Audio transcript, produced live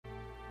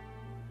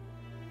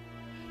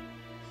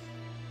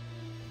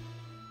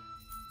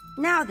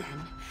Now then,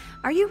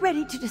 are you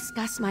ready to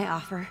discuss my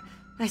offer?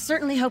 I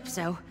certainly hope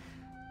so.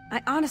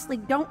 I honestly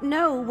don't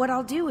know what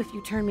I'll do if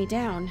you turn me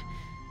down.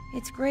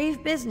 It's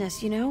grave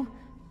business, you know?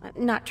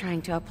 I'm not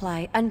trying to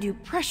apply undue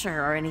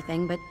pressure or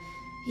anything, but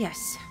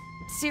yes,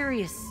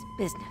 serious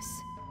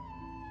business.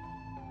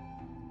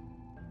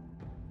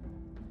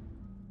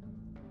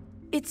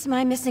 It's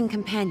my missing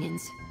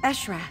companions,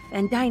 Eshraf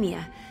and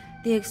Dainia,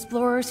 the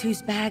explorers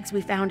whose bags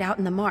we found out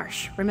in the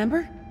marsh,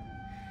 remember?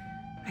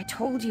 I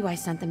told you I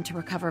sent them to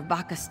recover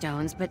Baka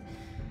stones, but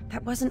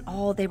that wasn't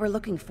all they were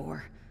looking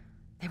for.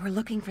 They were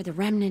looking for the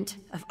remnant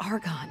of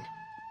Argon.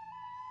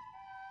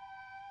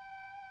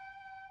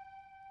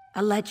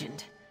 A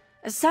legend.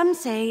 Some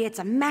say it's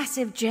a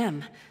massive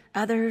gem,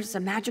 others a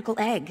magical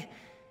egg.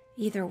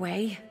 Either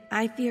way,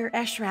 I fear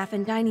Eshraf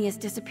and Dainia's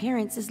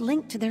disappearance is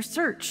linked to their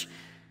search.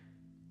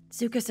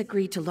 Xukas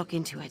agreed to look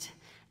into it,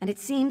 and it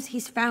seems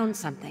he's found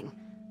something.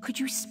 Could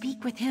you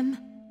speak with him?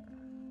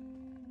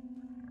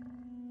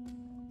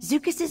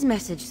 Xukas'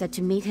 message said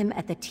to meet him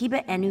at the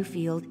Tiba Enu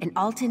field in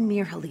Altan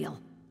Mir Halil.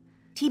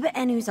 Tiba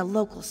Enu's a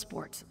local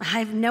sport. I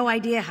have no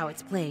idea how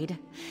it's played.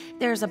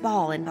 There's a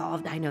ball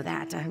involved, I know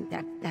that.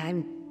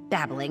 I'm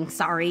babbling,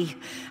 sorry.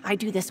 I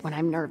do this when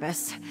I'm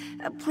nervous.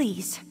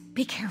 Please,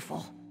 be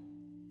careful.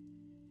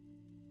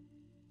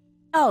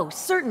 Oh,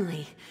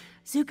 certainly.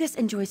 Xukas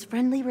enjoys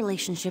friendly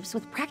relationships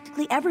with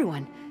practically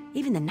everyone,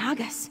 even the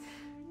Nagas.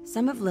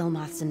 Some of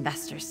Lilmoth's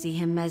investors see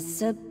him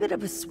as a bit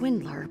of a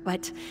swindler,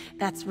 but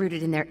that's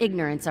rooted in their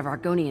ignorance of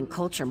Argonian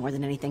culture more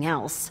than anything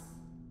else.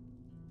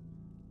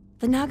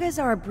 The Nagas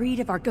are a breed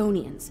of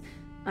Argonians.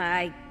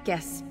 I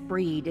guess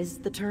breed is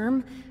the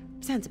term.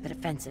 Sounds a bit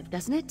offensive,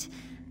 doesn't it?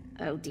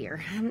 Oh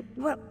dear.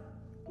 Well,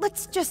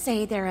 let's just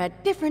say they're a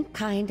different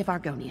kind of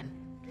Argonian.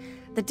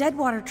 The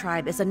Deadwater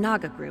tribe is a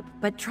Naga group,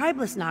 but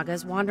tribeless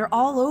Nagas wander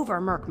all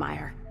over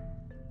Murkmire.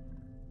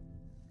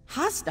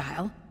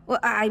 Hostile? Well,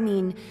 I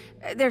mean,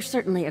 they're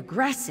certainly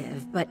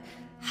aggressive, but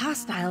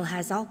hostile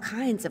has all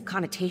kinds of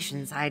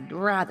connotations I'd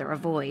rather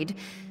avoid.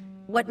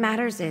 What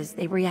matters is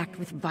they react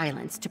with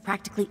violence to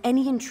practically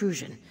any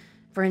intrusion.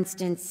 For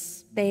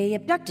instance, they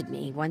abducted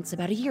me once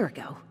about a year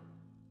ago.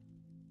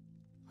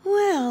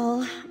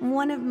 Well,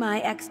 one of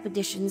my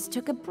expeditions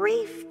took a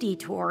brief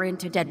detour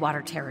into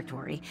Deadwater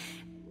territory.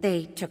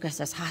 They took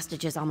us as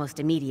hostages almost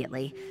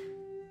immediately.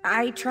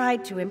 I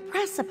tried to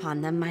impress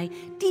upon them my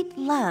deep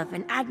love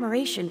and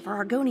admiration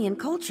for Argonian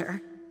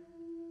culture.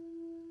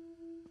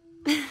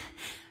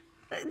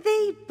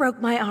 They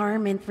broke my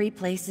arm in 3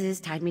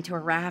 places, tied me to a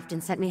raft,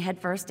 and sent me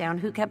headfirst down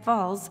Xukas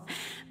Falls.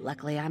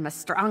 Luckily, I'm a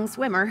strong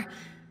swimmer.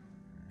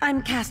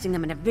 I'm casting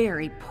them in a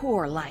very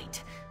poor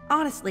light.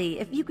 Honestly,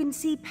 if you can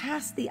see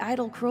past the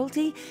idle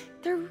cruelty,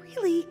 they're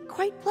really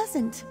quite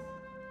pleasant.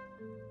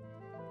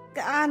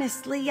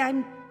 Honestly,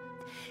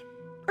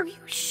 Are you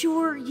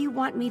sure you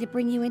want me to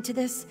bring you into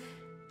this?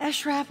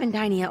 Eshraf and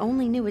Dainia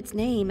only knew its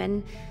name,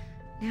 and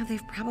now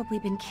they've probably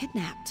been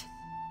kidnapped.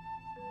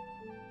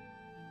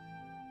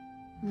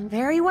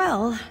 Very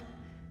well.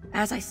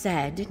 As I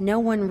said, no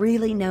one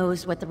really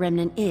knows what the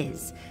Remnant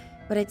is,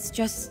 but it's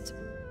just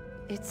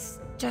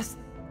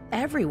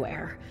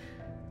everywhere.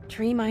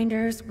 Tree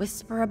minders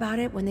whisper about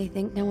it when they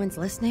think no one's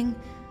listening.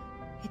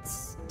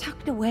 It's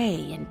tucked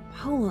away in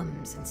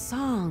poems and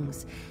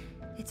songs.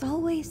 It's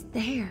always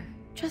there,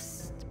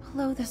 just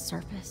below the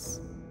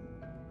surface.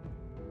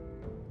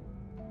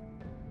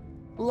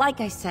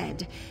 Like I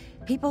said,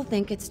 people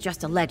think it's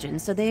just a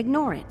legend, so they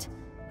ignore it.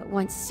 But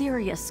once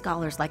serious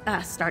scholars like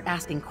us start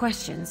asking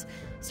questions,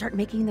 start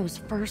making those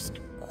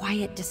first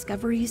quiet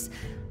discoveries,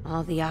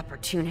 all the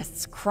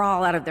opportunists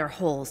crawl out of their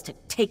holes to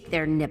take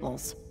their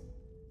nibbles.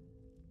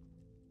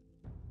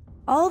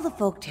 All the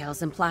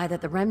folktales imply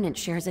that the Remnant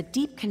shares a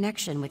deep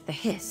connection with the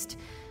Hist,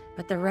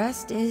 but the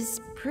rest is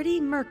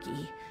pretty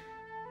murky.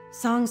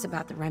 Songs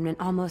about the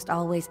Remnant almost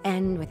always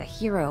end with a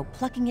hero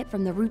plucking it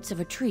from the roots of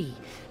a tree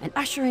and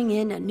ushering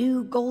in a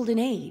new golden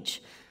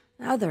age.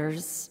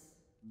 Others...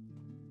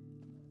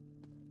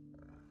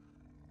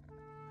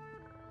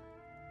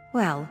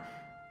 well,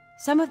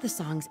 some of the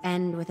songs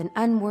end with an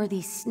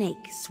unworthy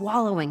snake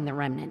swallowing the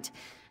Remnant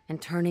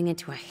and turning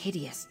into a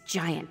hideous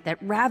giant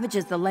that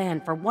ravages the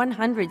land for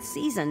 100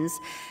 seasons.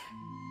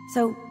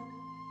 So,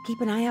 keep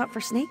an eye out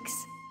for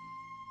snakes.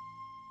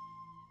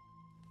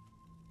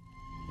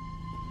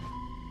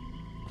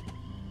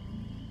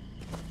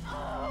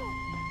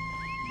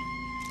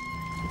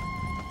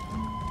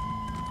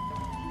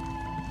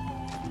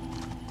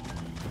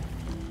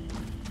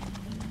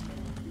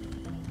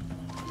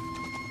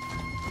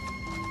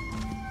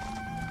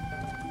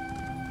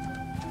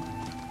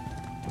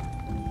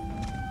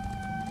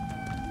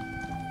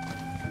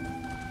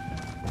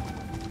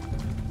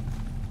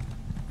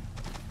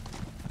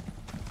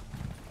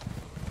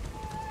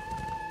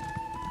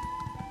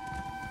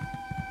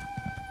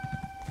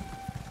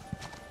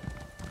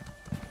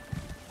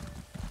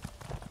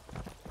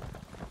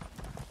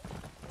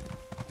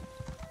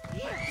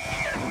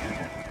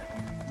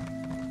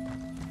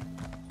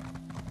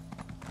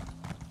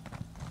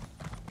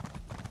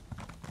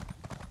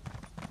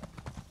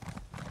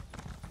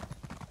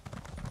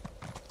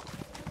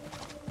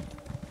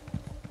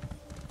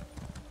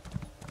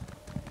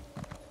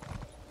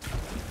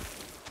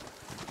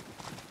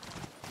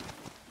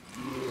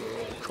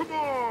 Come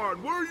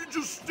on! Why are you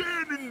just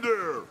standing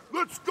there?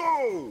 Let's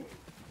go!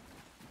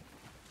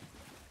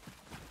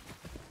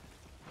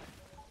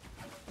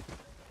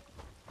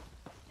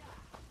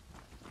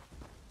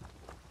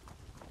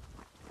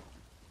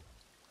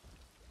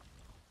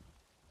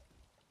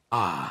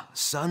 Ah,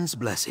 Sun's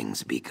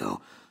blessings,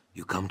 Biko.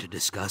 You come to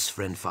discuss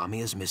friend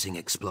Famia's missing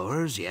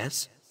explorers,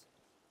 yes?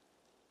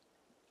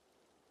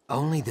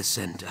 Only the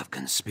scent of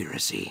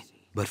conspiracy.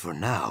 But for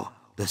now,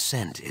 the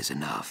scent is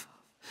enough.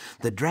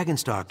 The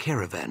Dragonstar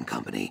Caravan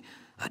Company,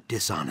 a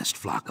dishonest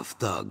flock of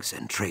thugs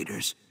and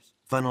traitors,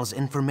 funnels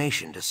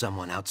information to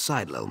someone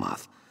outside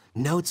Lilmoth.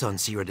 Notes on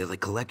Cyrodiilic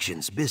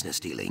Collection's business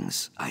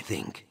dealings, I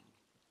think.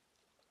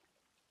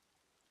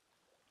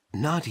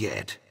 Not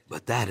yet,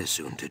 but that is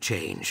soon to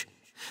change.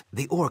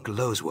 The orc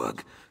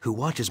Lozwug, who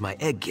watches my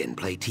eggkin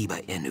play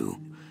Tiba Inu,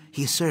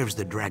 he serves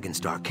the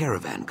Dragonstar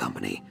Caravan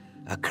Company,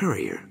 a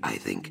courier, I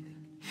think.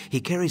 He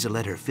carries a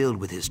letter filled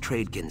with his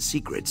tradekin's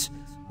secrets.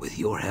 With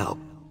your help,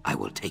 I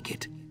will take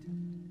it.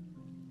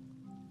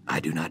 I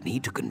do not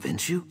need to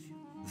convince you?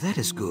 That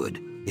is good,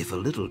 if a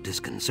little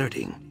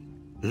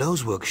disconcerting.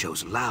 Lozwug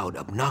shows loud,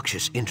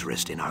 obnoxious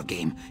interest in our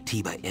game,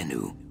 Tiba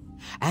Inu.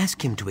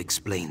 Ask him to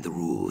explain the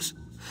rules.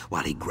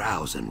 While he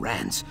growls and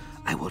rants,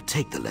 I will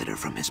take the letter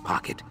from his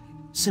pocket.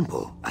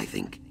 Simple, I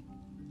think.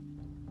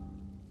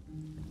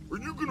 Are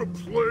you gonna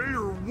play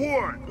or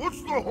what?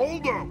 What's the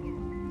holdup?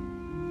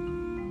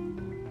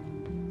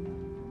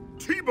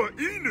 Tiba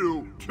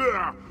Inu?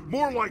 Tah,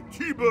 more like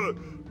Tiba,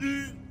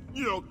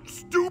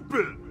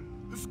 stupid.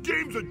 This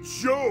game's a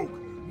joke.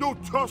 No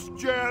tusk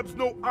jabs,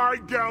 no eye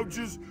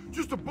gouges,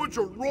 just a bunch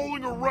of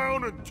rolling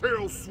around and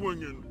tail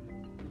swinging.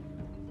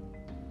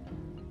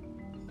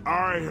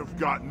 I have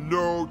got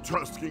no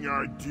tusking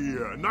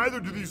idea, neither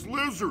do these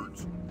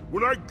lizards.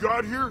 When I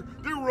got here,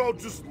 they were all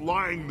just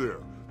lying there.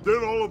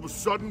 Then all of a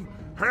sudden,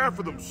 half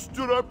of them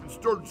stood up and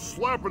started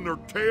slapping their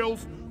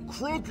tails,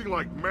 croaking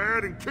like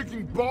mad and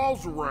kicking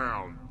balls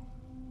around.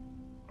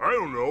 I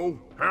don't know,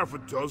 half a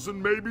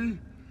dozen maybe?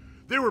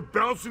 They were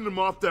bouncing them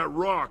off that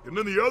rock, and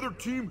then the other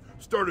team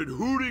started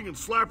hooting and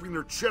slapping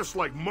their chests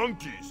like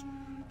monkeys.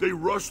 They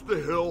rushed the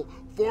hill,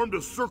 formed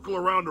a circle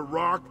around a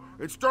rock,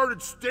 and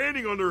started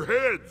standing on their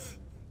heads.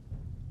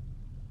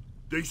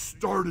 They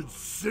started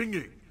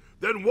singing.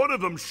 Then one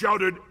of them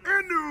shouted,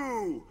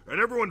 "Inu!" and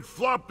everyone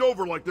flopped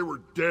over like they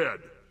were dead.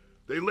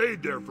 They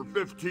laid there for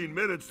 15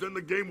 minutes, then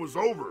the game was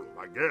over,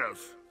 I guess.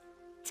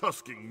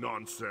 Tusking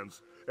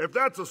nonsense. If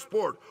that's a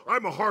sport,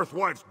 I'm a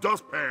hearthwife's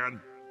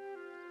dustpan.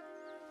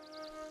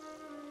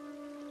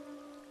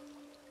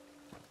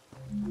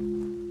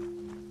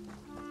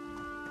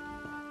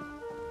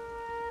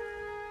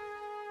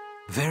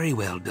 Very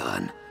well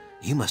done.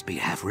 You must be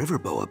half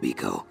Riverboa,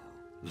 Biko.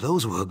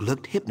 Lozwug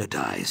looked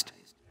hypnotized.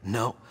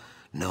 No,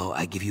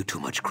 I give you too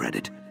much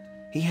credit.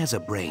 He has a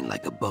brain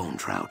like a bone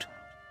trout.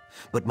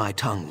 But my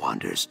tongue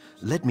wanders.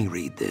 Let me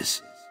read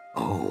this.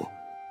 Oh,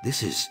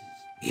 this is...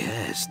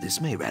 Yes,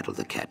 this may rattle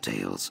the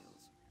cattails.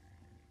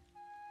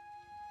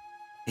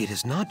 It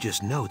is not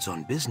just notes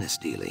on business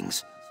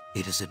dealings.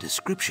 It is a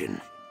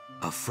description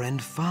of friend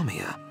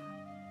Famia.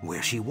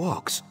 Where she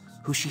walks,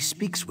 who she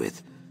speaks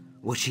with,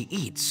 what she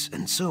eats,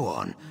 and so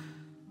on.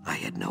 I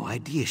had no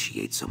idea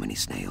she ate so many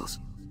snails.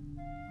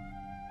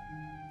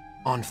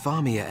 On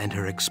Famia and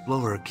her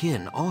explorer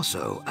kin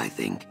also, I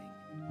think.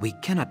 We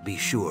cannot be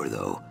sure,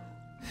 though.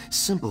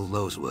 Simple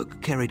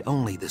Lozwug carried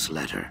only this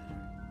letter.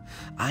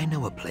 I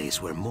know a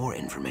place where more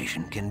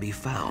information can be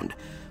found,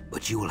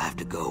 but you will have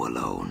to go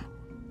alone.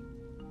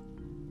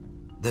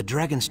 The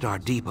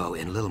Dragonstar Depot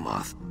in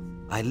Lilmoth.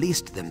 I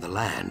leased them the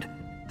land.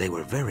 They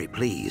were very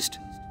pleased,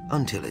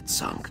 until it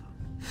sunk.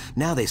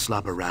 Now they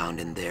slop around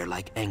in there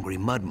like angry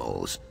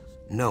mudmoles.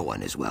 No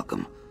one is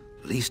welcome,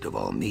 least of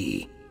all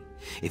me.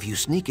 If you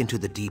sneak into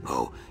the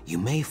depot, you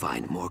may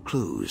find more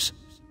clues.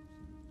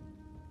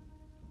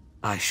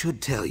 I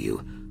should tell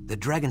you, the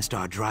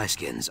Dragonstar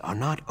Dryskins are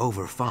not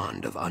over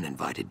fond of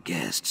uninvited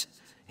guests.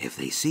 If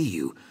they see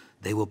you,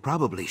 they will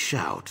probably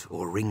shout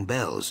or ring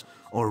bells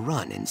or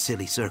run in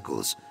silly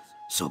circles,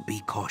 so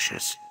be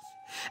cautious.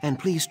 And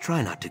please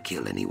try not to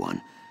kill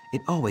anyone.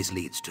 It always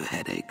leads to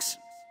headaches.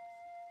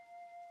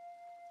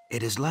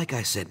 It is like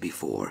I said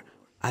before,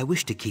 I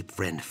wish to keep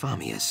friend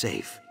Famia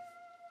safe.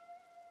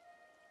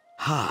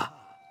 Ha!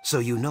 So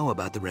you know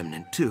about the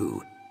Remnant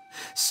too.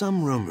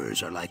 Some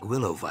rumors are like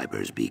willow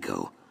vipers,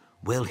 Biko.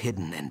 Well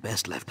hidden and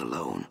best left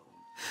alone.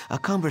 A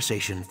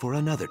conversation for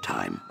another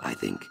time, I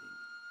think.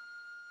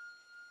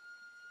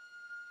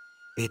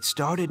 It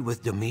started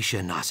with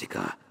Domitia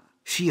Nausicaa.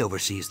 She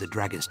oversees the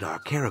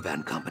Dragonstar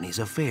Caravan Company's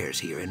affairs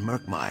here in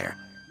Murkmire.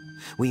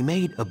 We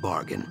made a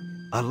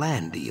bargain, a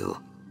land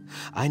deal.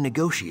 I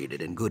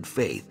negotiated in good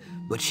faith,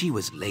 but she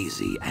was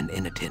lazy and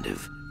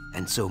inattentive,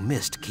 and so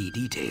missed key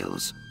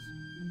details.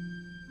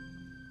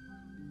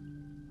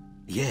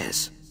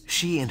 Yes,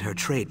 she and her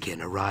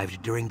tradekin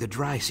arrived during the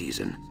dry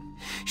season.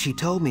 She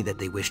told me that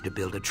they wished to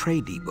build a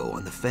trade depot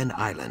on the Fen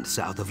Island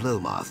south of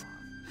Lilmoth.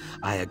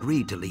 I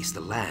agreed to lease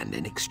the land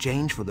in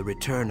exchange for the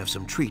return of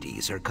some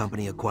treaties her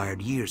company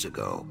acquired years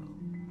ago.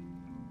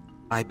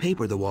 I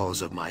paper the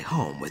walls of my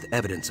home with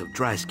evidence of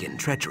dry-skin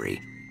treachery.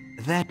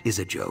 That is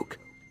a joke.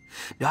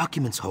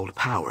 Documents hold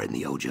power in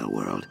the Ojel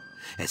world,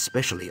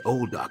 especially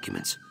old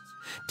documents.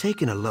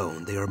 Taken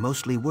alone, they are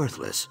mostly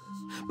worthless,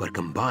 but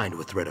combined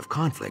with threat of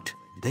conflict,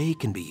 they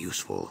can be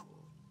useful.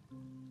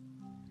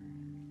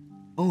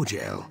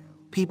 Ojel,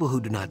 people who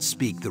do not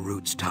speak the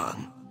root's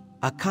tongue.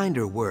 A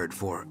kinder word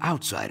for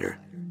outsider.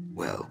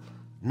 Well,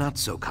 not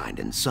so kind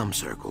in some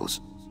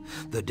circles.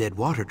 The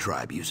Deadwater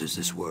tribe uses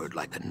this word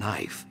like a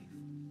knife.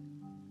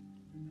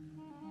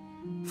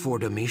 For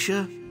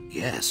Domitia,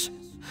 yes.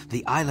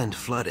 The island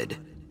flooded,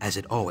 as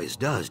it always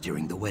does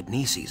during the wet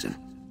knee season.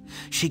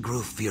 She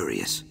grew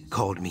furious,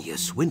 called me a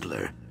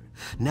swindler.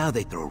 Now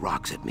they throw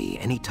rocks at me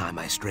anytime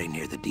I stray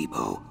near the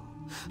depot.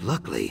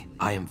 Luckily,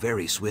 I am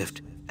very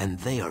swift, and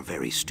they are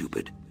very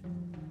stupid.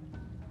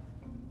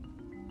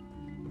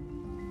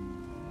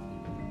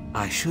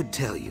 I should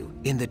tell you,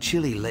 in the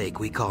chilly lake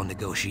we call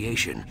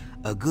negotiation,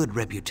 a good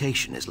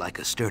reputation is like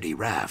a sturdy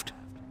raft.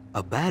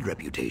 A bad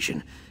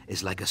reputation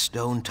is like a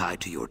stone tied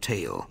to your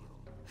tail.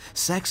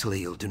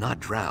 Saxhleel do not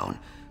drown,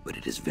 but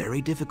it is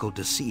very difficult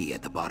to see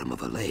at the bottom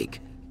of a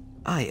lake.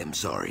 I am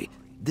sorry,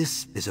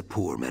 this is a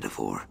poor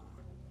metaphor.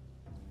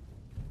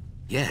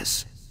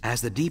 Yes,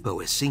 as the depot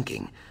is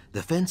sinking,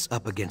 the fence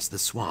up against the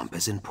swamp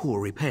is in poor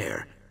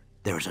repair.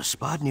 There is a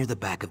spot near the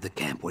back of the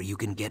camp where you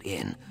can get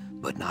in,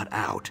 but not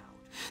out.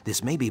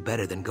 This may be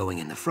better than going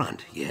in the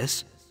front,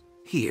 yes?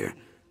 Here,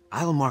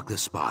 I'll mark the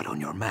spot on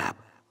your map.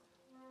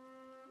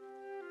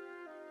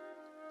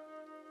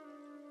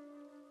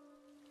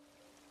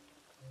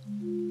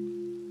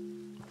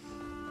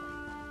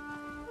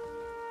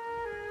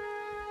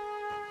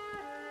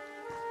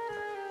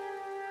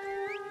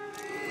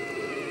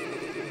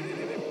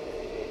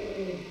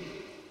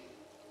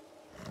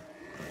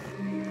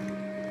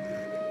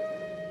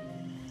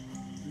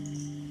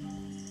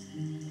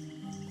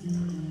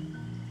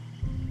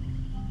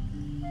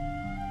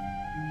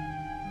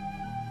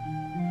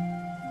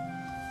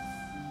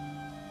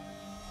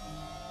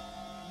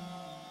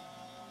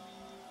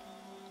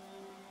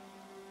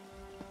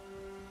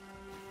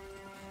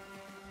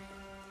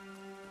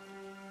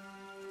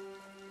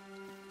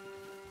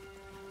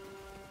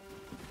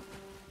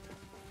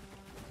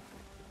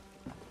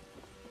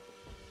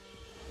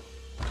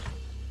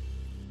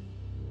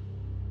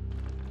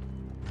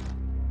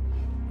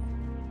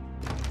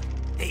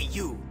 Hey,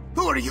 you!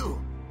 Who are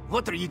you?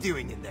 What are you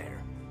doing in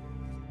there?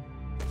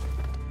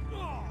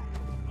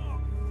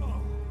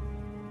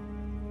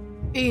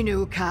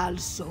 Inu kal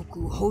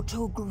soku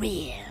hoto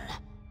grill.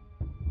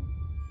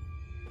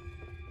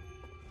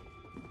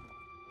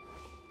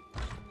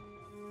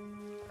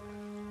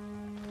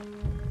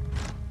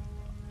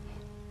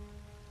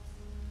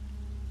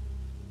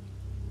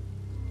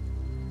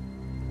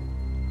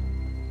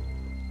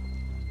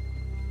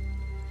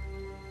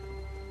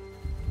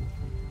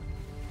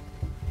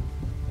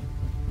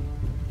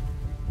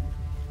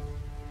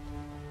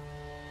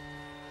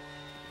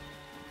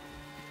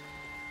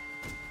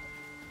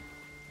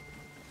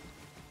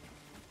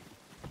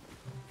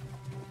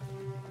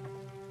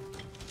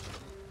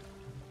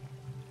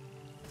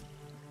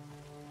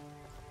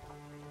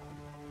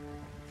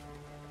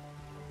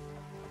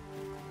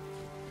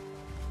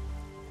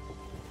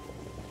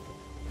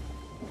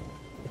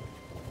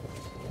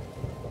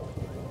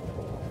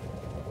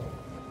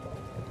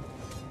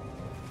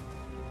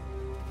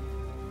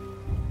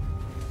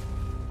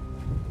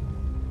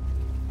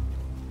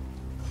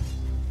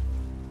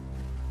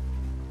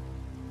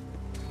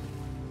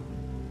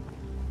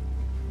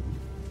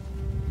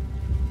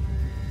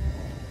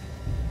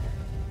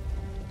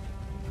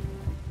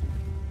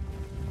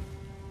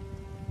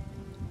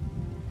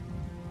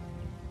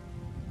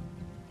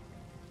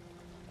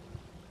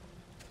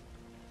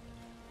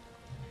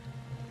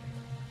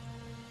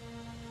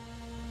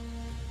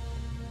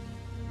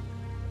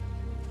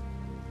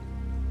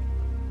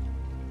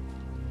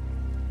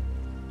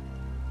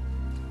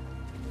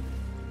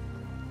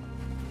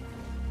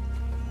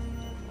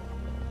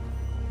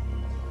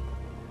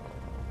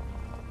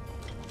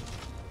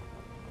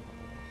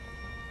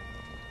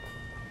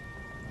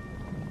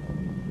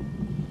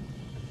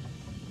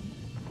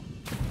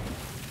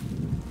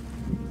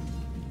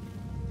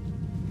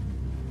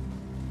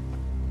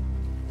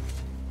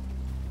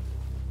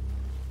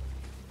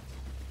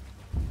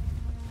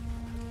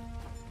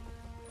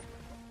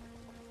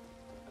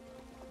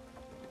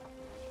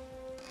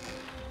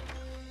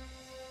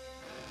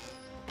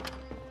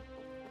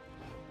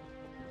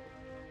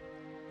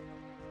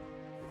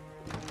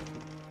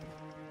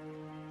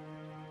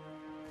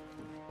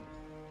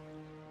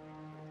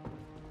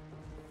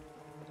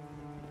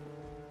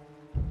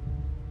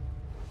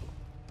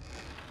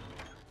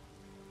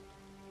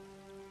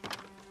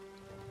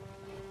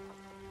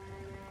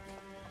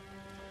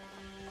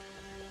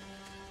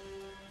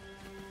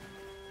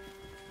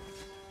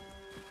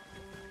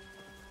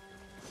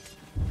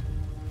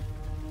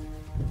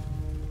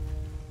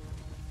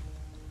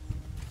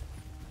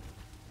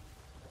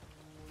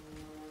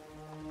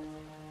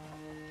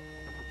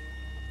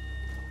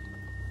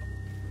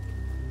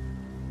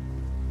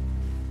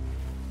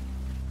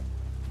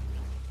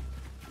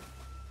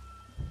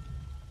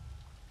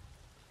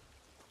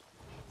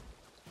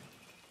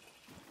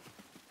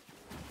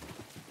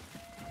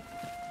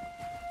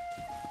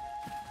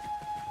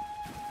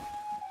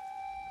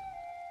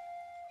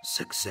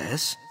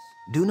 Success?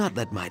 Do not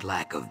let my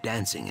lack of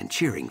dancing and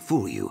cheering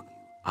fool you.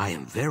 I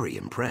am very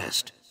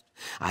impressed.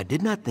 I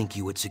did not think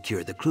you would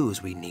secure the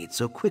clues we need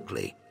so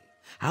quickly.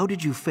 How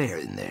did you fare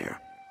in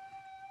there?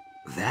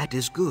 That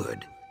is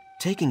good.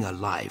 Taking a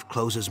life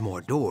closes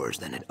more doors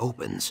than it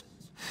opens.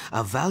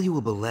 A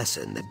valuable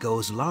lesson that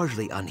goes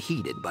largely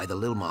unheeded by the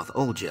Lilmoth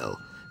Olgel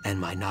and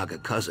my Naga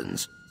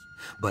cousins.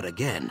 But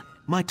again,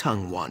 my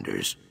tongue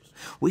wanders.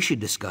 We should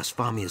discuss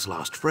Famia's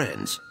lost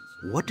friends.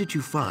 What did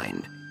you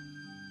find?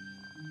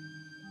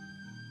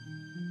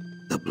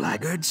 The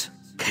Blackguards?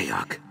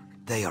 Kayak.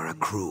 They are a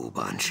cruel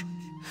bunch.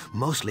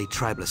 Mostly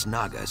tribeless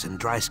Nagas and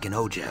dry-skin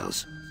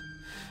Ogels.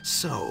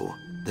 So,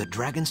 the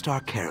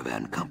Dragonstar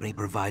Caravan Company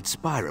provides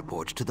spy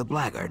reports to the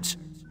Blackguards.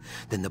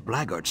 Then the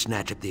Blackguards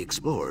snatch up the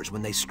explorers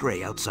when they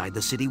stray outside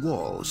the city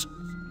walls.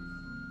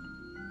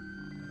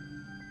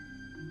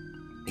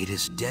 It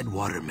is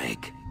Deadwater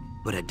make,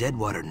 but a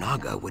Deadwater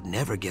Naga would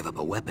never give up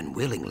a weapon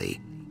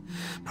willingly.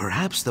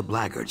 Perhaps the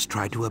Blackguards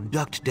tried to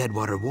abduct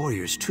Deadwater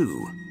warriors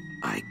too.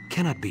 I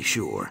cannot be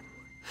sure.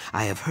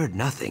 I have heard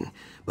nothing,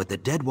 but the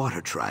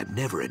Deadwater tribe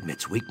never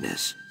admits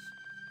weakness.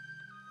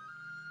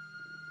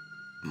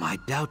 My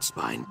doubt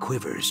spine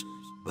quivers,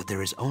 but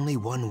there is only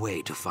one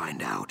way to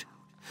find out.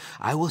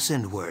 I will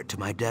send word to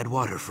my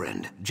Deadwater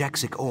friend,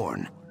 Jaxic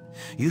Orn.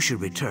 You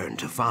should return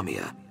to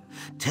Famia.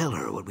 Tell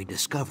her what we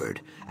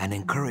discovered, and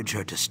encourage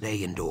her to stay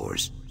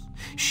indoors.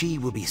 She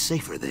will be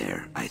safer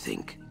there, I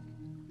think.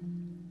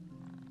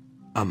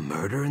 A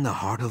murder in the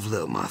heart of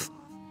Lilmoth?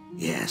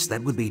 Yes,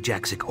 that would be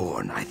Jaxic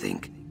Orn, I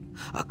think.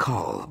 A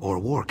Call or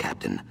war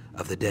captain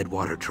of the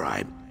Deadwater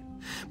tribe.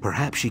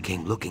 Perhaps she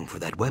came looking for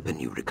that weapon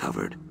you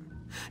recovered.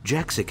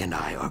 Jaxic and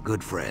I are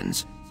good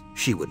friends.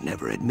 She would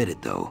never admit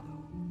it, though.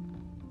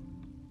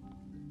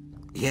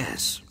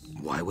 Yes,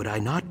 why would I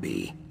not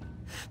be?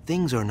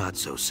 Things are not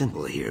so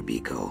simple here,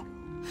 Biko.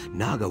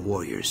 Naga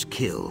warriors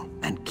kill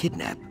and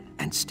kidnap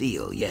and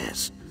steal,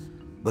 yes.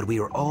 But we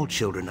are all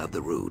children of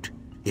the root.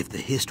 If the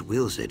Hist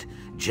wills it,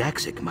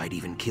 Jaxic might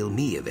even kill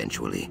me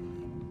eventually.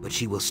 But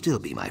she will still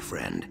be my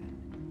friend.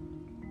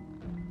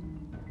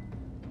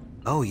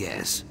 Oh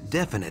yes,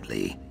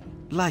 definitely.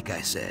 Like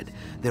I said,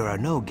 there are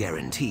no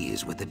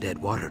guarantees with the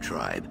Deadwater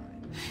tribe.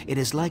 It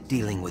is like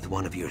dealing with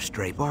one of your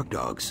stray bark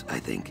dogs, I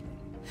think.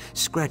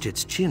 Scratch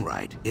its chin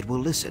right, it will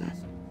listen.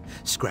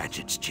 Scratch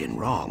its chin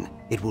wrong,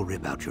 it will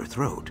rip out your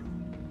throat.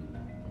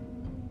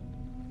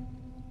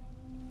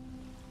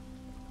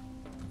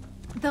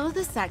 Though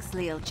the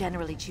Saxhleel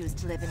generally choose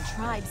to live in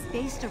tribes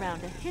based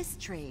around a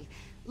history,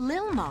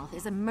 Lilmoth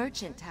is a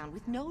merchant town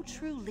with no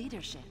true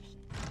leadership.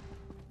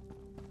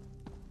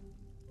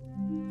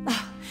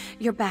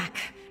 You're back.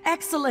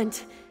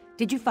 Excellent!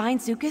 Did you find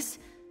Xukas?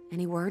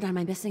 Any word on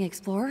my missing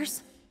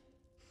explorers?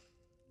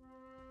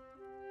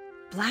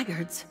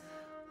 Blackguards?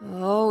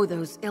 Oh,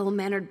 those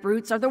ill-mannered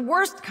brutes are the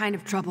worst kind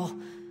of trouble.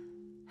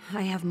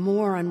 I have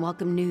more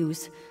unwelcome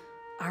news.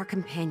 Our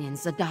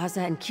companions, Zadaza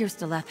and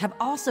Kirsteleth, have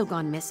also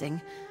gone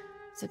missing.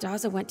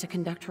 Zadaza went to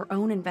conduct her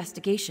own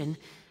investigation.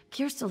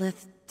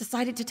 Kirsteleth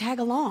decided to tag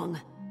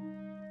along.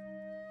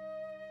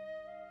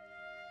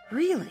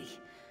 Really?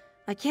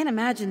 I can't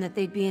imagine that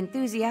they'd be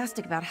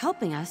enthusiastic about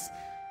helping us,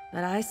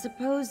 but I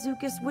suppose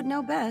Xukas would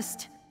know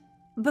best.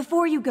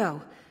 Before you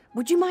go,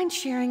 would you mind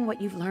sharing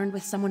what you've learned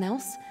with someone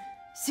else?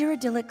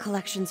 Cyrodiilic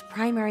Collection's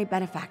primary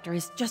benefactor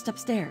is just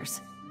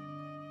upstairs.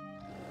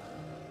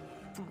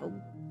 Oh,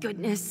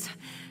 goodness.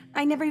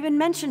 I never even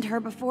mentioned her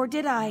before,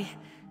 did I?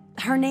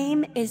 Her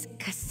name is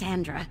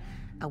Cassandra,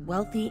 a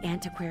wealthy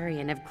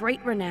antiquarian of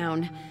great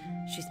renown.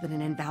 She's been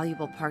an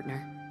invaluable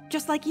partner,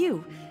 just like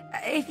you.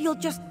 If you'll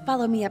just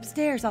follow me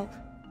upstairs, I'll...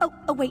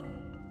 Oh, wait.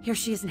 Here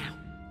she is now.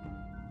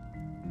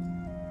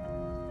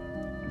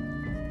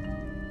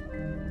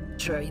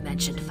 Sure you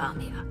mentioned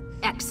Famia.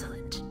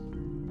 Excellent.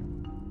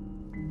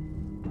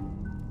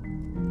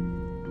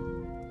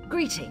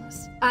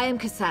 Greetings. I am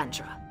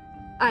Cassandra.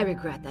 I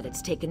regret that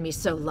it's taken me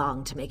so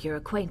long to make your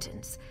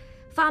acquaintance.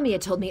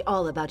 Famia told me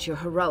all about your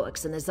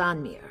heroics in the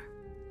Zanmir.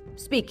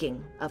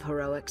 Speaking of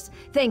heroics,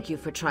 thank you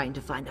for trying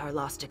to find our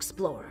lost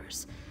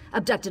explorers.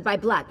 Abducted by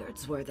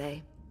blackguards, were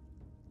they?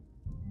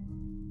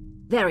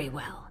 Very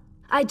well.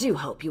 I do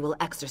hope you will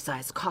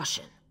exercise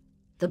caution.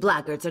 The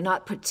blackguards are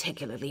not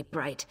particularly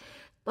bright,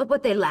 but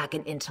what they lack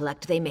in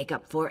intellect they make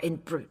up for in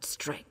brute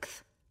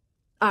strength.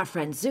 Our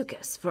friend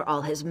Xukas, for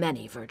all his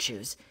many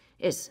virtues,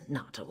 is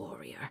not a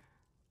warrior.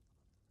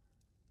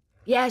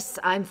 Yes,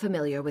 I'm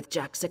familiar with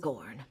Jaxic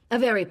Orn, a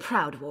very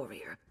proud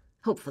warrior.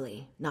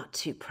 Hopefully, not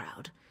too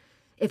proud.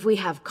 If we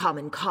have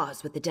common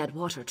cause with the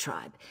Deadwater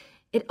tribe,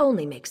 it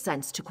only makes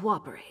sense to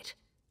cooperate.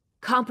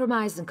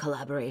 Compromise and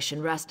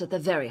collaboration rest at the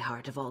very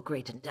heart of all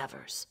great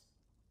endeavors.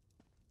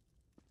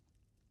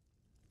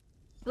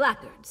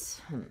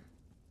 Blackguards,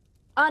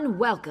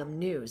 Unwelcome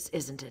news,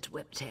 isn't it,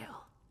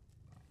 Whiptail?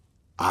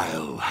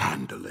 I'll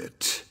handle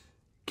it.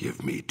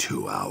 Give me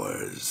 2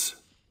 hours.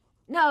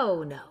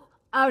 No.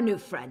 Our new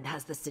friend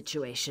has the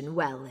situation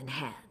well in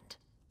hand.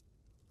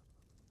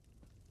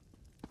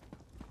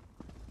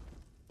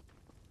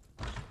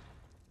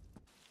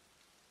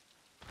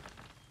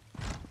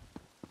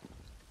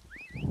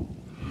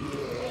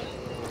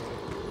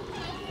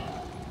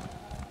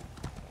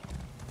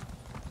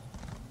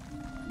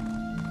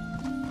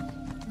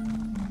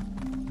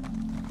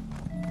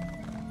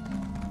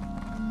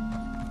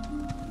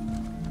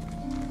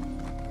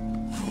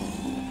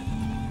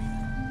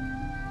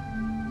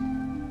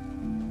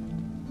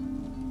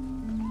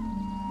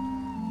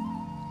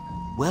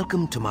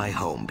 Welcome to my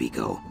home,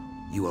 Biko.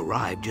 You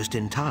arrived just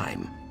in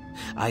time.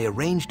 I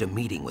arranged a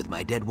meeting with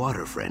my dead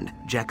water friend,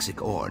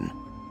 Jaxic Orn.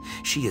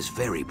 She is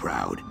very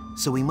proud,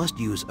 so we must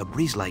use a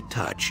breeze-like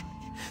touch.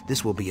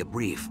 This will be a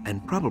brief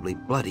and probably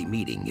bloody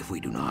meeting if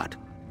we do not.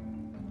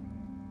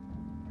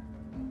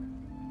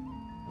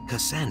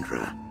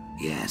 Cassandra,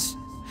 yes.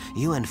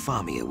 You and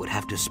Famia would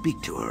have to speak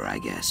to her, I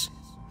guess.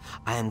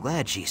 I am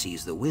glad she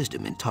sees the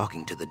wisdom in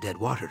talking to the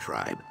Deadwater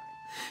tribe.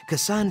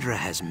 Cassandra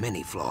has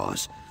many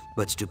flaws,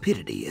 but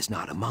stupidity is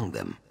not among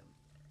them.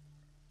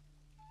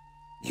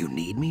 You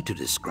need me to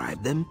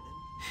describe them?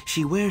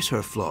 She wears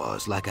her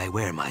flaws like I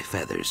wear my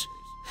feathers.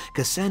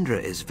 Cassandra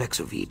is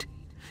Vexovite.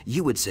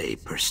 You would say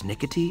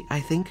persnickety, I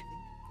think?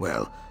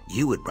 Well,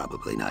 you would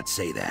probably not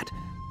say that.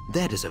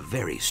 That is a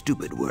very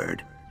stupid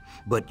word.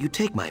 But you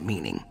take my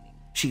meaning.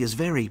 She is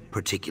very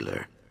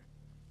particular.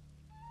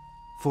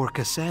 For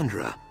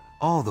Cassandra,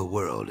 all the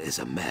world is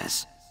a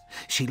mess.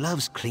 She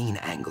loves clean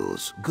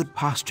angles, good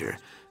posture,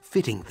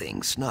 fitting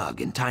things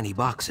snug in tiny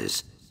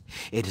boxes.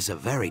 It is a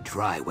very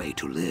dry way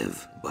to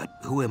live, but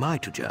who am I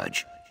to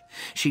judge?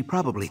 She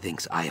probably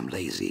thinks I am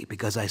lazy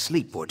because I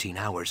sleep 14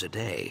 hours a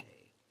day.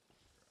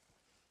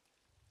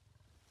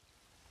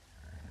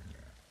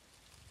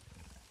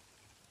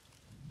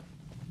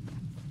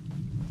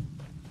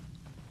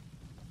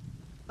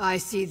 I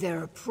see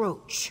their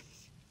approach.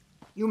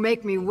 You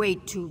make me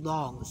wait too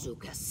long,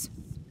 Xukas.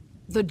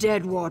 The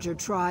Deadwater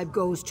tribe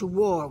goes to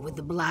war with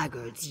the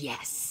Blackguards,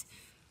 yes.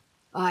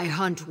 I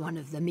hunt one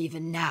of them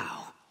even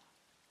now.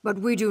 But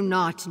we do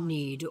not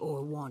need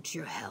or want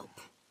your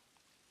help.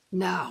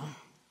 Now,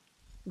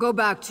 go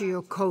back to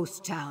your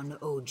coast town,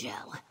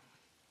 Ogel.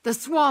 The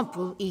swamp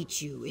will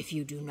eat you if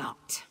you do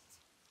not.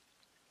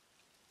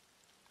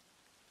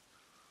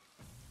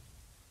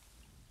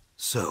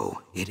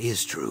 So, it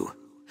is true.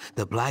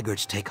 The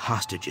Blackguards take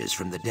hostages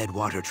from the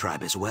Deadwater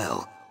tribe as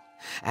well.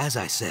 As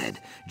I said,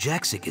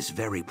 Jaxic is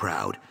very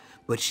proud,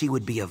 but she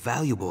would be a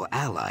valuable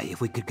ally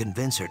if we could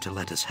convince her to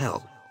let us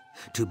help.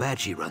 Too bad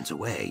she runs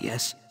away,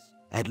 yes?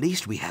 At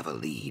least we have a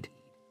lead.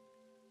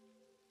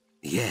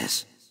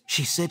 Yes,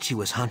 she said she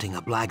was hunting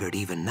a Blackguard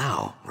even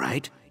now,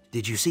 right?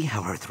 Did you see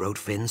how her throat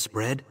fins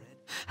spread?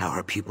 How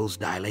her pupils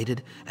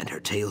dilated and her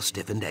tail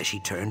stiffened as she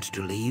turned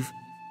to leave?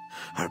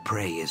 Her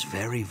prey is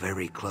very,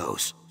 very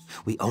close.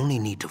 We only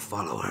need to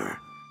follow her.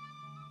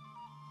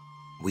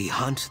 We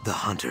hunt the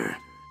hunter.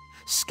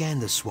 Scan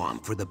the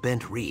swamp for the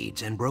bent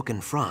reeds and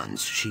broken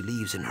fronds she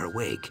leaves in her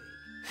wake.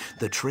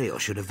 The trail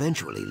should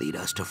eventually lead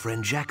us to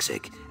friend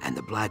Jaxic and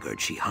the Blackguard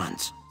she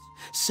hunts.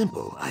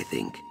 Simple, I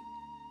think.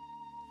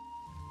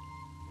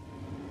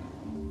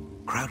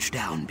 Crouch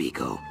down,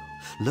 Biko.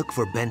 Look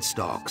for bent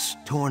stalks,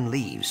 torn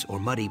leaves, or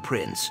muddy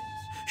prints.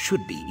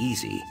 Should be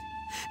easy.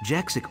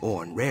 Jaxic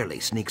Orn rarely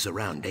sneaks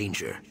around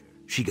danger.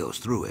 She goes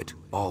through it,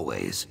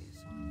 always.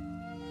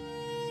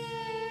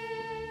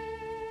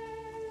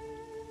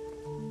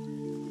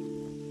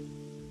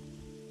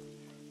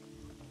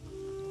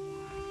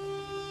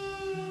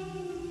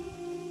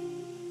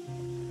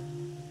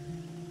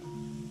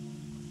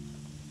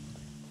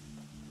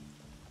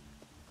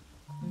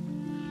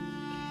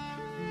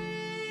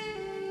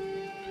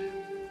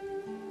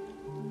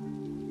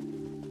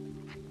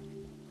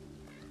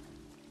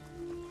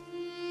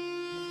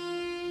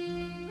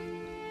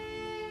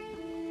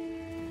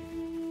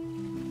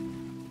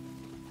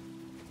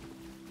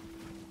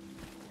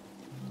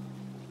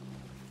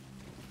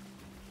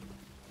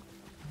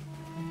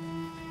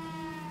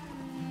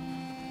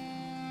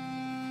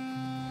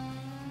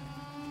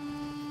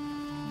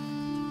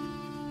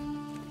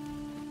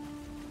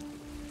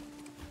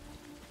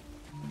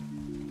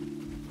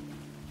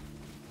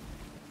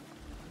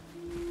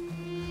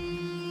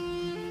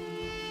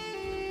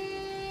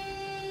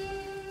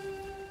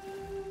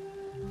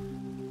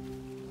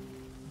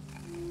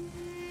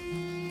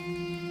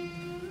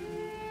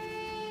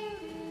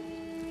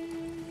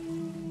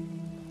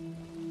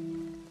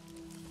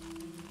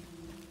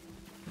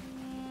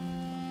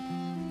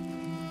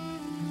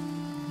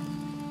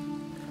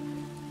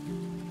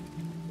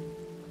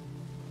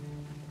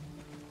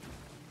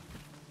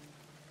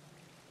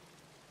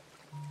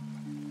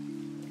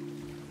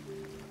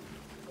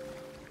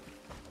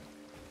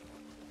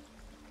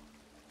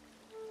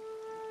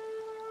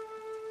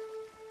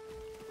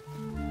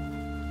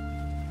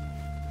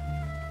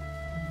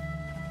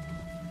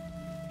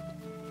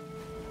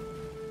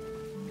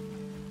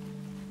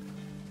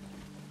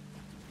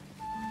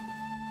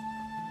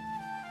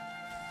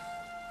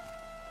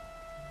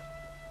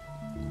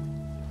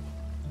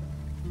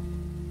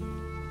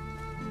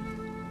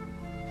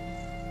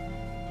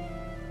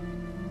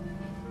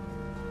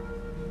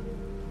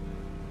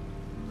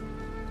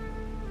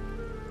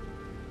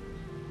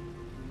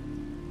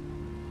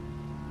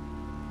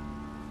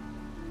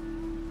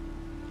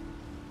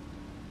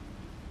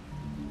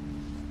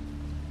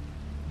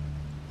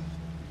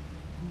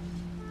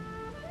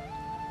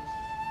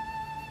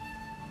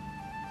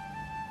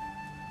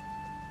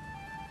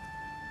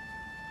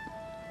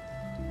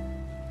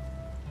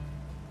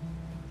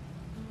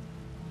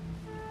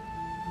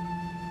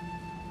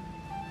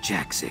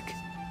 Jaxic,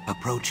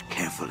 approach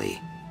carefully.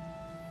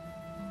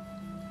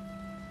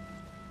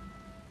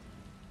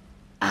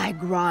 I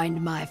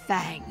grind my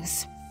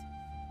fangs.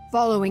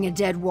 Following a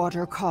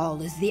Deadwater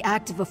call is the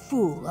act of a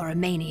fool or a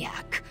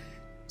maniac.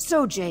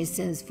 Sojay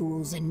says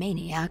fools and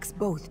maniacs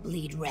both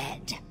bleed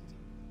red.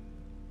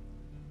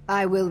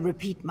 I will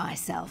repeat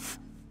myself.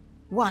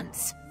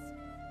 Once.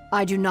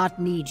 I do not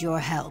need your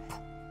help.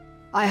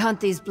 I hunt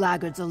these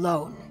blackguards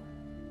alone.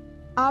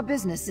 Our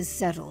business is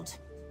settled.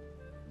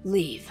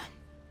 Leave.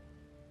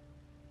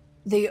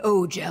 The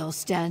Ogel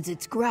stands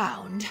its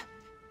ground.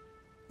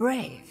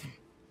 Brave.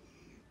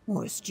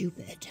 Or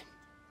stupid.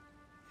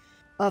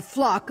 A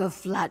flock of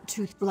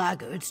flat-toothed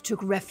blackguards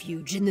took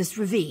refuge in this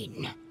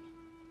ravine.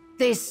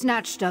 They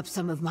snatched up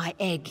some of my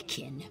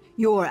egg-kin,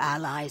 your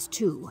allies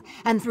too,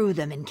 and threw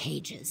them in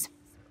cages.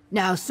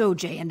 Now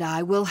Sojay and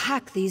I will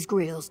hack these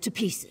grills to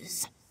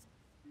pieces.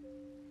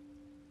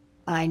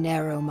 I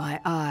narrow my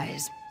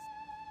eyes.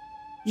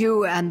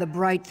 You and the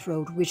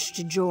Brightthroat wish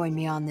to join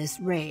me on this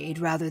raid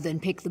rather than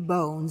pick the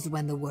bones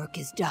when the work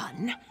is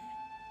done.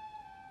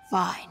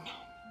 Fine.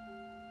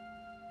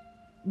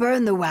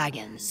 Burn the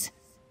wagons.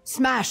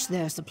 Smash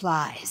their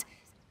supplies.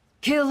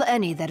 Kill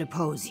any that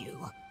oppose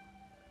you.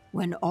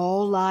 When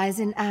all lies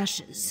in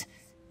ashes,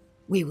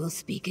 we will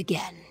speak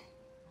again.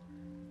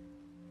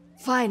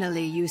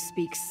 Finally, you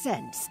speak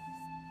sense.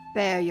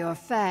 Bare your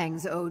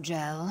fangs,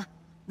 Ogel.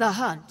 The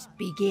hunt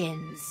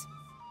begins.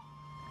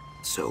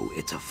 So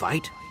it's a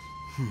fight?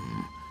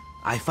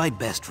 I fight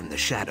best from the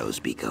shadows,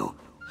 Biko.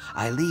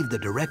 I leave the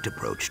direct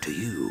approach to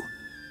you.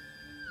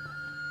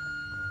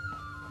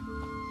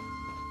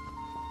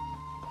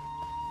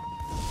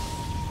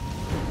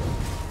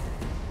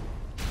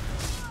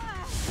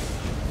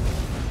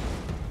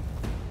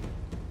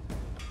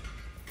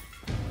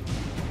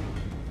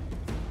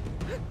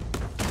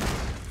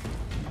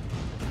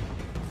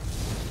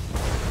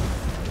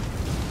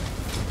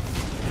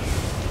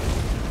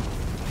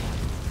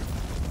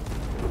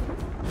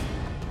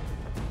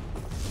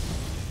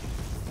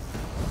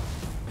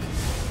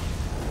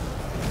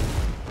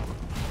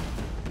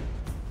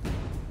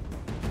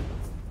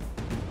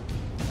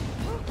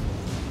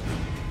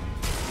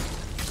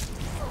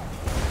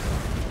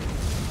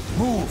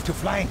 Move to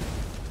flank.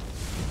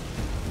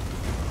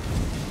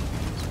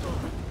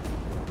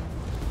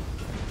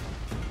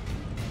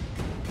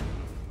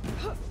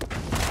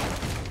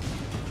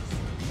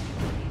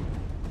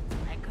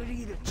 I could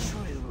eat a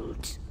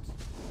truth.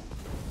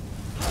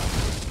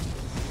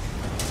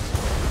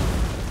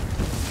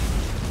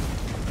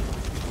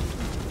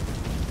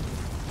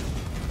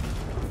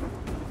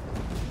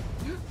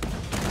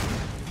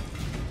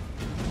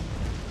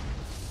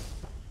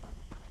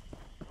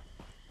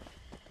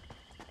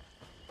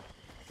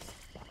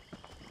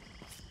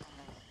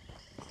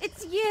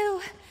 It's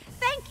you!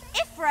 Thank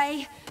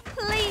Ifray!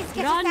 Please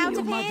get us Run, out you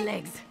of here!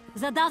 mudlegs.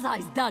 Zadaza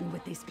is done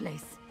with this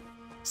place.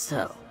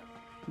 So,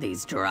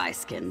 these dry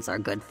skins are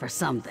good for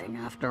something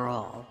after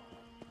all.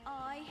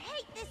 I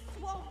hate this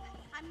swamp!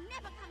 I'm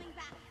never coming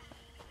back!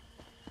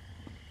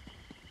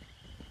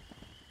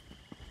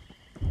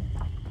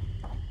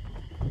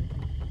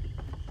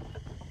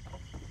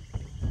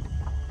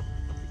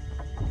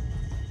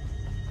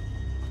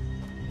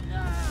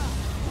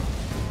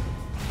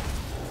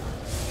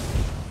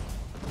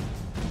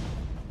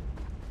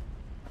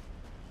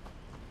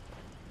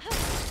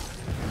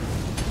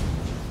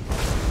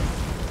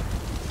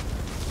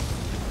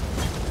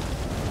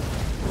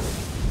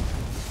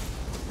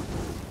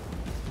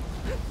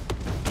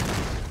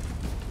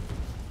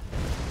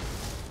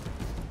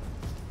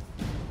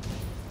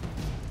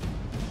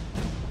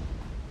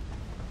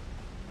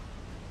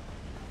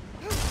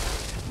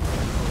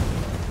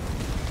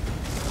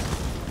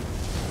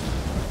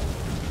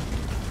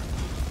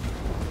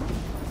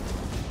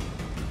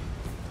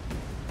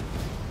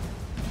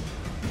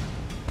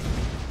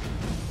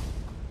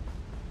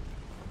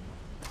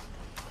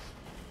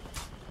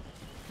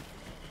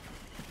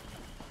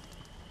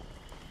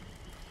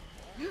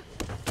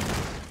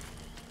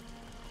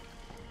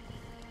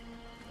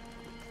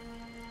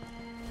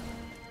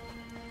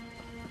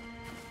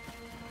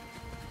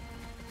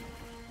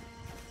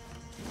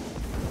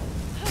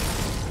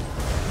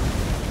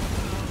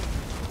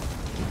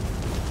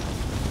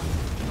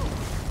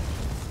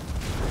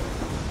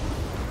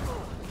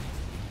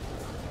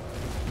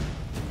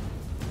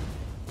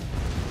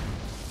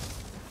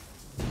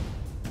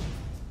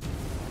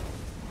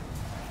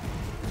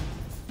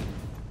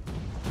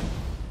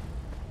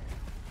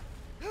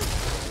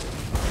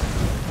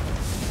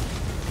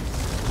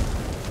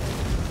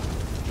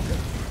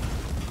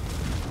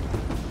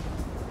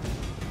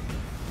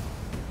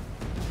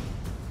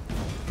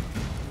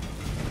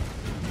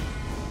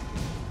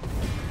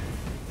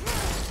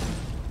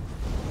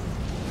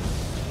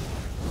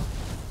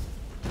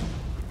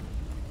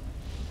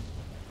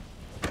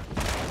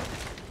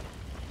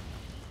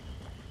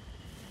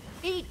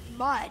 Eat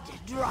mud,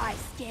 dry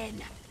skin.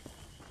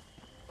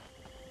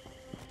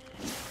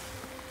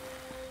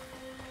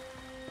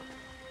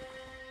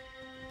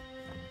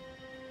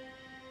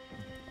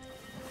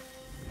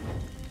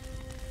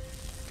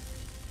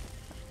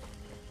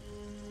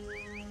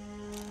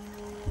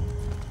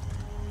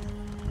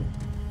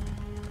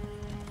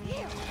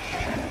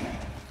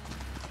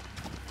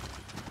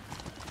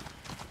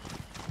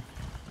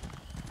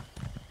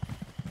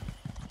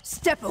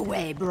 Step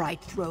away,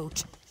 Bright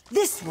Throat.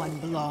 This one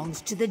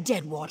belongs to the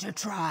Deadwater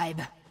tribe.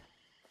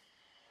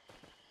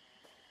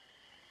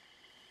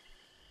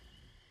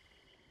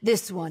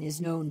 This one is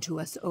known to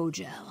us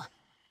Ogel,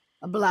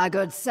 a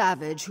blackguard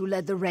savage who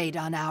led the raid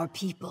on our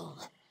people.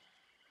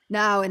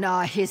 Now in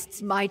our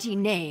Hist's mighty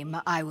name,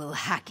 I will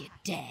hack it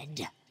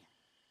dead.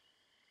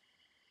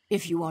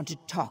 If you want to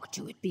talk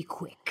to it, be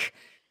quick.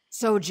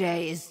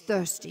 Sojay is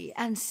thirsty,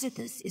 and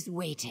Sithis is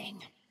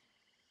waiting.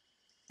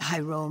 I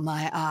roll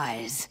my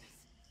eyes.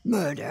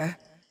 Murder?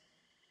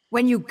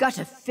 When you gut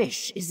a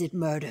fish, is it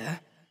murder?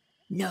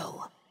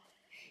 No.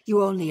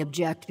 You only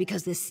object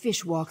because this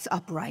fish walks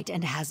upright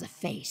and has a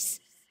face.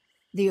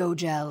 The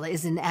Ogel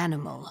is an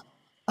animal,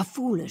 a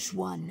foolish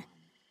one.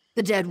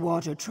 The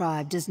Deadwater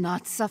tribe does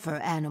not suffer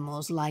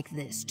animals like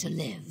this to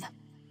live.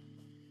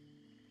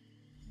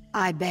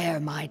 I bare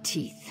my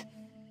teeth.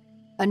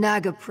 A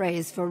Naga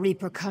prays for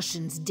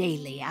repercussions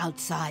daily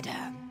outside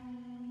her.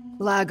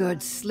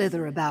 Blackguards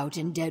slither about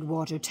in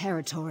Deadwater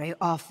territory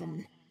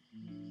often.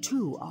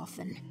 Too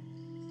often.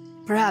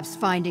 Perhaps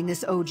finding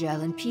this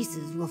Ogel in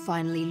pieces will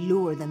finally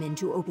lure them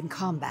into open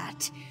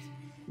combat.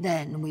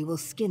 Then we will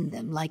skin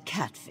them like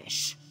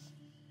catfish.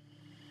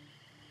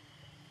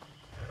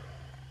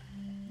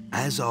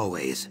 As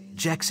always,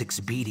 Jaxic's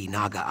beady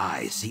Naga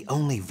eyes see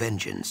only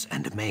vengeance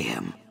and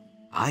mayhem.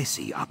 I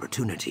see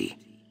opportunity.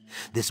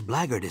 This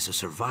blackguard is a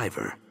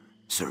survivor.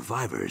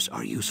 Survivors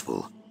are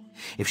useful.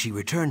 If she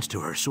returns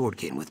to her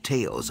swordkin with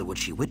tales of what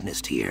she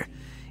witnessed here,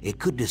 it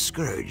could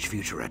discourage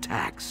future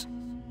attacks.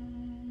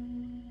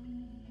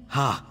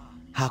 How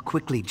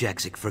quickly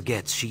Jaxic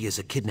forgets she is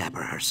a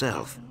kidnapper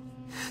herself.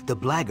 The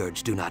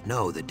blackguards do not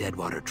know the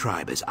Deadwater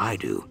tribe as I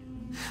do.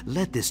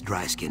 Let this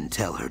dryskin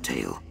tell her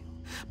tale.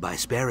 By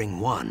sparing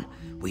one,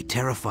 we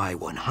terrify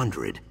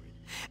 100.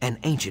 An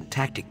ancient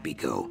tactic,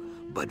 Biko,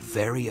 but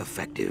very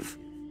effective.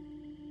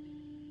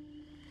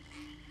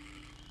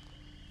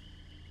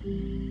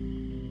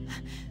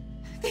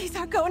 These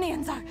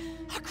Argonians are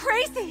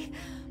crazy!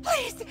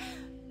 Please!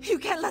 You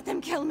can't let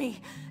them kill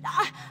me!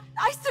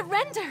 I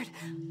surrendered!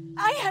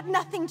 I had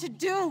nothing to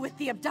do with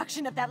the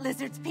abduction of that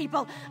lizard's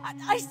people!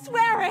 I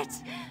swear it!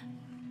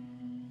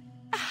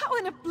 How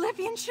in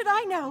oblivion should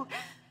I know?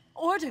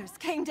 Orders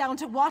came down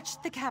to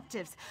watch the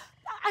captives.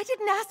 I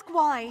didn't ask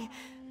why.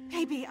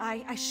 Maybe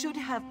I should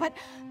have, but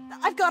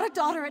I've got a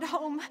daughter at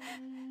home.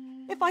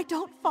 If I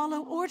don't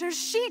follow orders,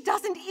 she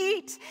doesn't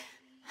eat.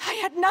 I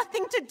had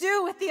nothing to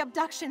do with the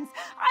abductions.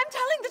 I'm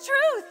telling the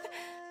truth.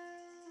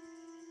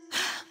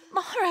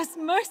 Mara's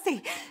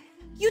mercy.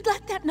 You'd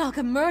let that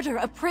Naga murder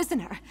a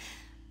prisoner.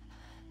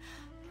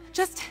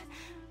 Just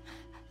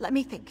let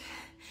me think.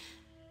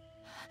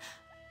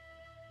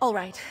 All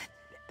right.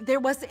 There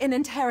was an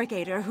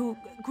interrogator who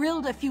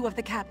grilled a few of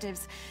the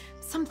captives.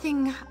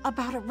 Something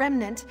about a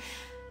remnant.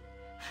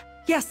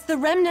 Yes, the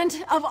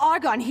remnant of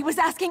Argon. He was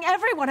asking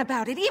everyone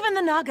about it, even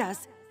the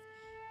Nagas.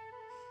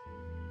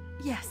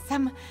 Yes,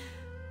 some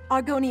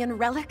Argonian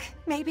relic,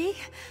 maybe?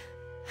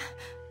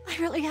 I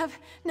really have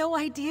no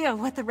idea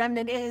what the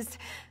remnant is.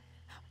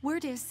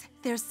 Word is,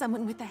 there's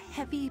someone with a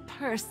heavy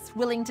purse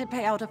willing to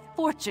pay out a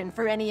fortune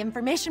for any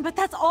information, but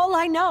that's all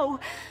I know.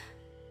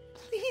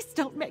 Please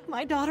don't make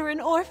my daughter an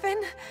orphan.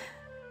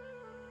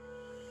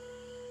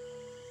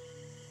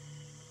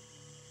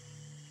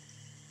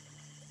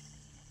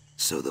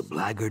 So the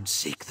blackguards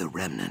seek the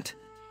remnant.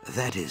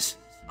 That is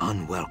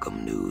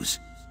unwelcome news.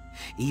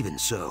 Even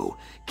so,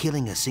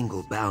 killing a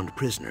single bound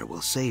prisoner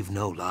will save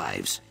no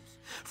lives.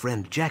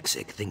 Friend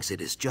Jaxic thinks it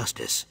is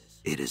justice.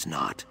 It is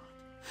not.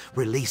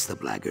 Release the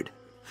blackguard.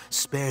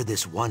 Spare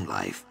this one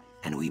life,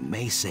 and we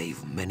may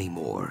save many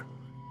more.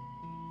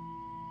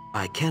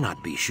 I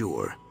cannot be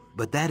sure,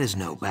 but that is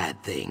no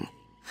bad thing.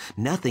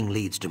 Nothing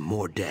leads to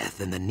more death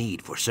than the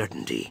need for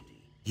certainty.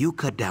 You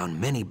cut down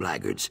many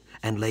blackguards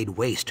and laid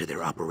waste to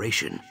their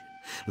operation.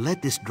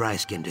 Let this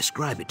dryskin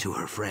describe it to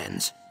her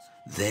friends.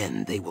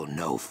 Then they will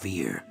know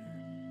fear.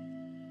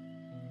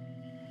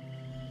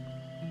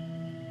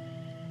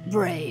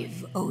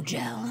 Brave,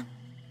 Ogel.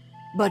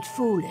 But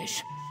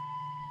foolish.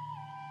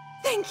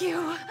 Thank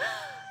you.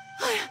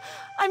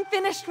 I'm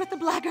finished with the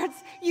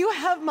blackguards. You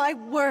have my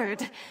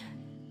word.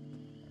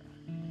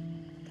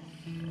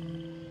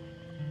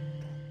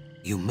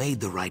 You made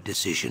the right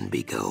decision,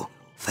 Biko.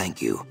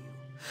 Thank you.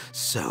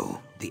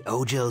 So, the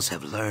Ogels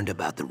have learned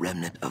about the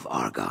remnant of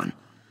Argon.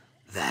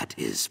 That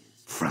is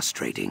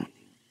frustrating.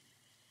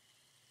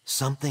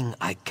 Something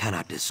I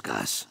cannot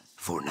discuss,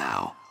 for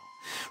now.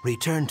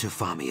 Return to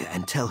Famia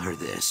and tell her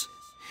this.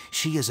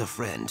 She is a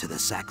friend to the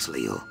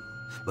Saxleal,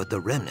 but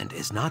the remnant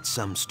is not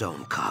some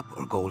stone cup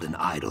or golden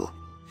idol.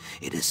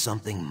 It is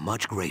something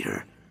much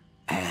greater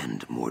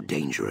and more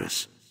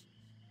dangerous.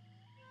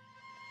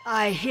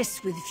 I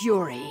hiss with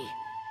fury.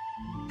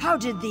 How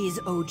did these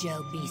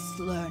Ogel beasts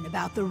learn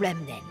about the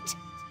remnant?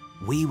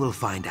 We will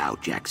find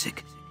out, Jaxic,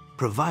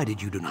 provided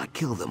you do not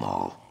kill them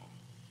all.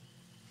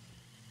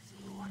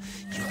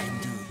 You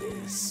can do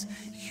this.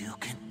 You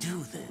can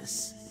do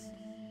this.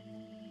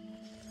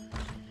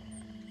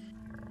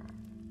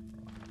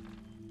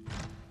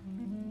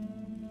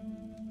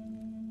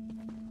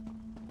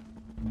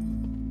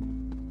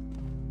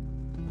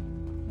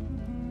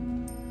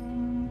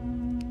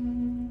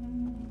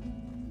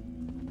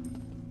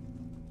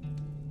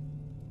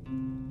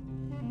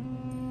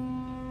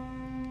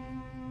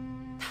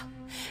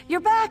 You're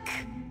back!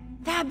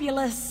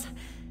 Fabulous!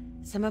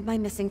 Some of my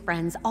missing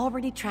friends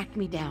already tracked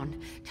me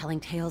down, telling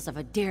tales of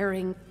a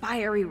daring,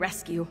 fiery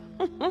rescue.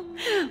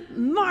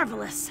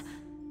 Marvelous!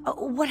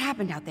 What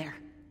happened out there?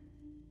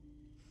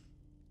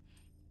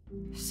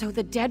 So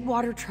the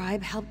Deadwater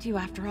tribe helped you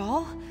after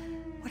all?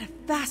 What a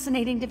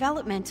fascinating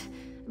development.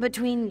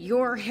 Between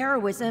your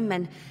heroism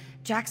and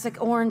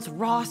Jaxic Orn's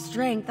raw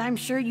strength, I'm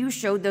sure you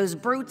showed those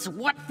brutes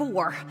what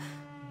for.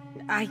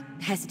 I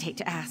hesitate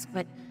to ask,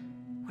 but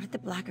what did the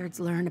Blackguards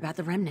learn about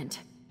the Remnant?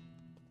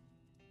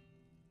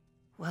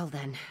 Well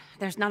then,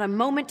 there's not a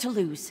moment to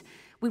lose.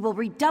 We will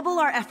redouble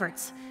our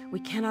efforts.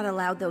 We cannot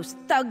allow those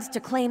thugs to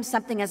claim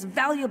something as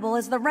valuable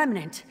as the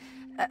Remnant.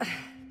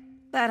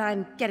 But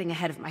I'm getting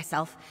ahead of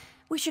myself.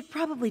 We should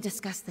probably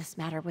discuss this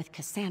matter with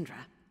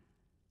Cassandra.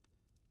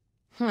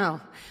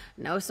 Oh,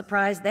 no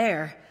surprise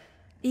there.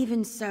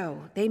 Even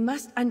so, they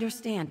must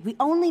understand we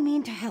only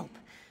mean to help.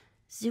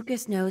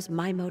 Xukas knows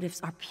my motives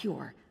are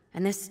pure,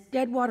 and this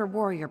Deadwater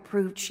warrior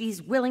proved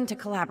she's willing to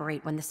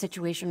collaborate when the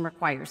situation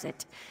requires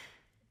it.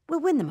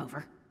 We'll win them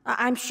over.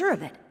 I'm sure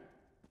of it.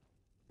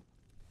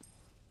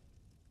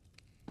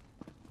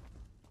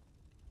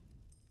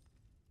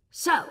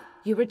 So,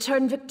 you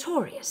return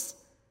victorious.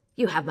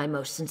 You have my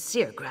most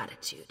sincere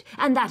gratitude,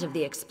 and that of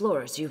the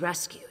explorers you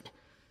rescued.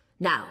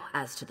 Now,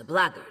 as to the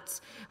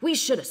Blackguards, we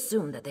should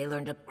assume that they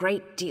learned a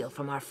great deal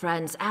from our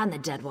friends and the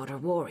Deadwater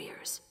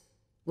warriors.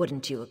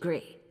 Wouldn't you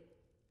agree?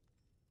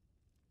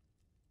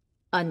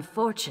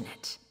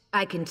 Unfortunate.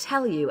 I can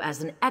tell you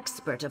as an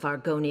expert of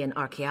Argonian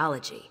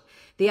archaeology,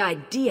 the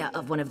idea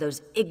of one of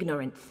those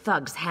ignorant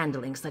thugs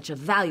handling such a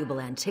valuable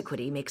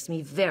antiquity makes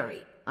me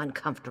very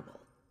uncomfortable.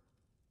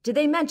 Did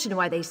they mention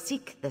why they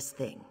seek this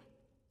thing?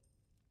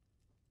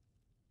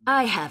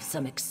 I have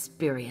some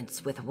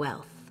experience with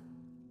wealth.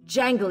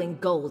 Jangling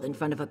gold in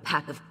front of a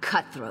pack of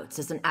cutthroats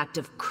is an act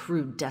of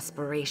crude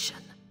desperation.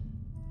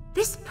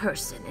 This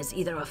person is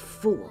either a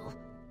fool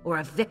or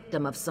a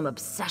victim of some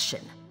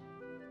obsession.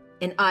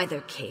 In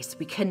either case,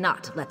 we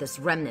cannot let this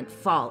remnant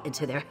fall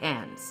into their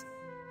hands.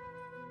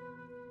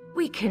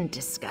 We can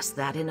discuss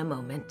that in a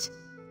moment.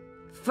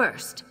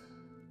 First,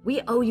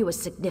 we owe you a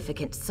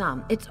significant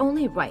sum. It's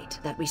only right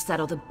that we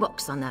settle the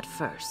books on that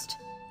first.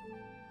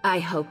 I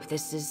hope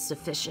this is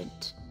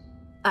sufficient.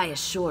 I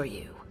assure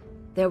you,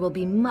 there will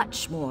be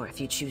much more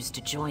if you choose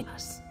to join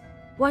us.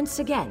 Once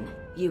again,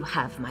 you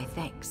have my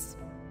thanks.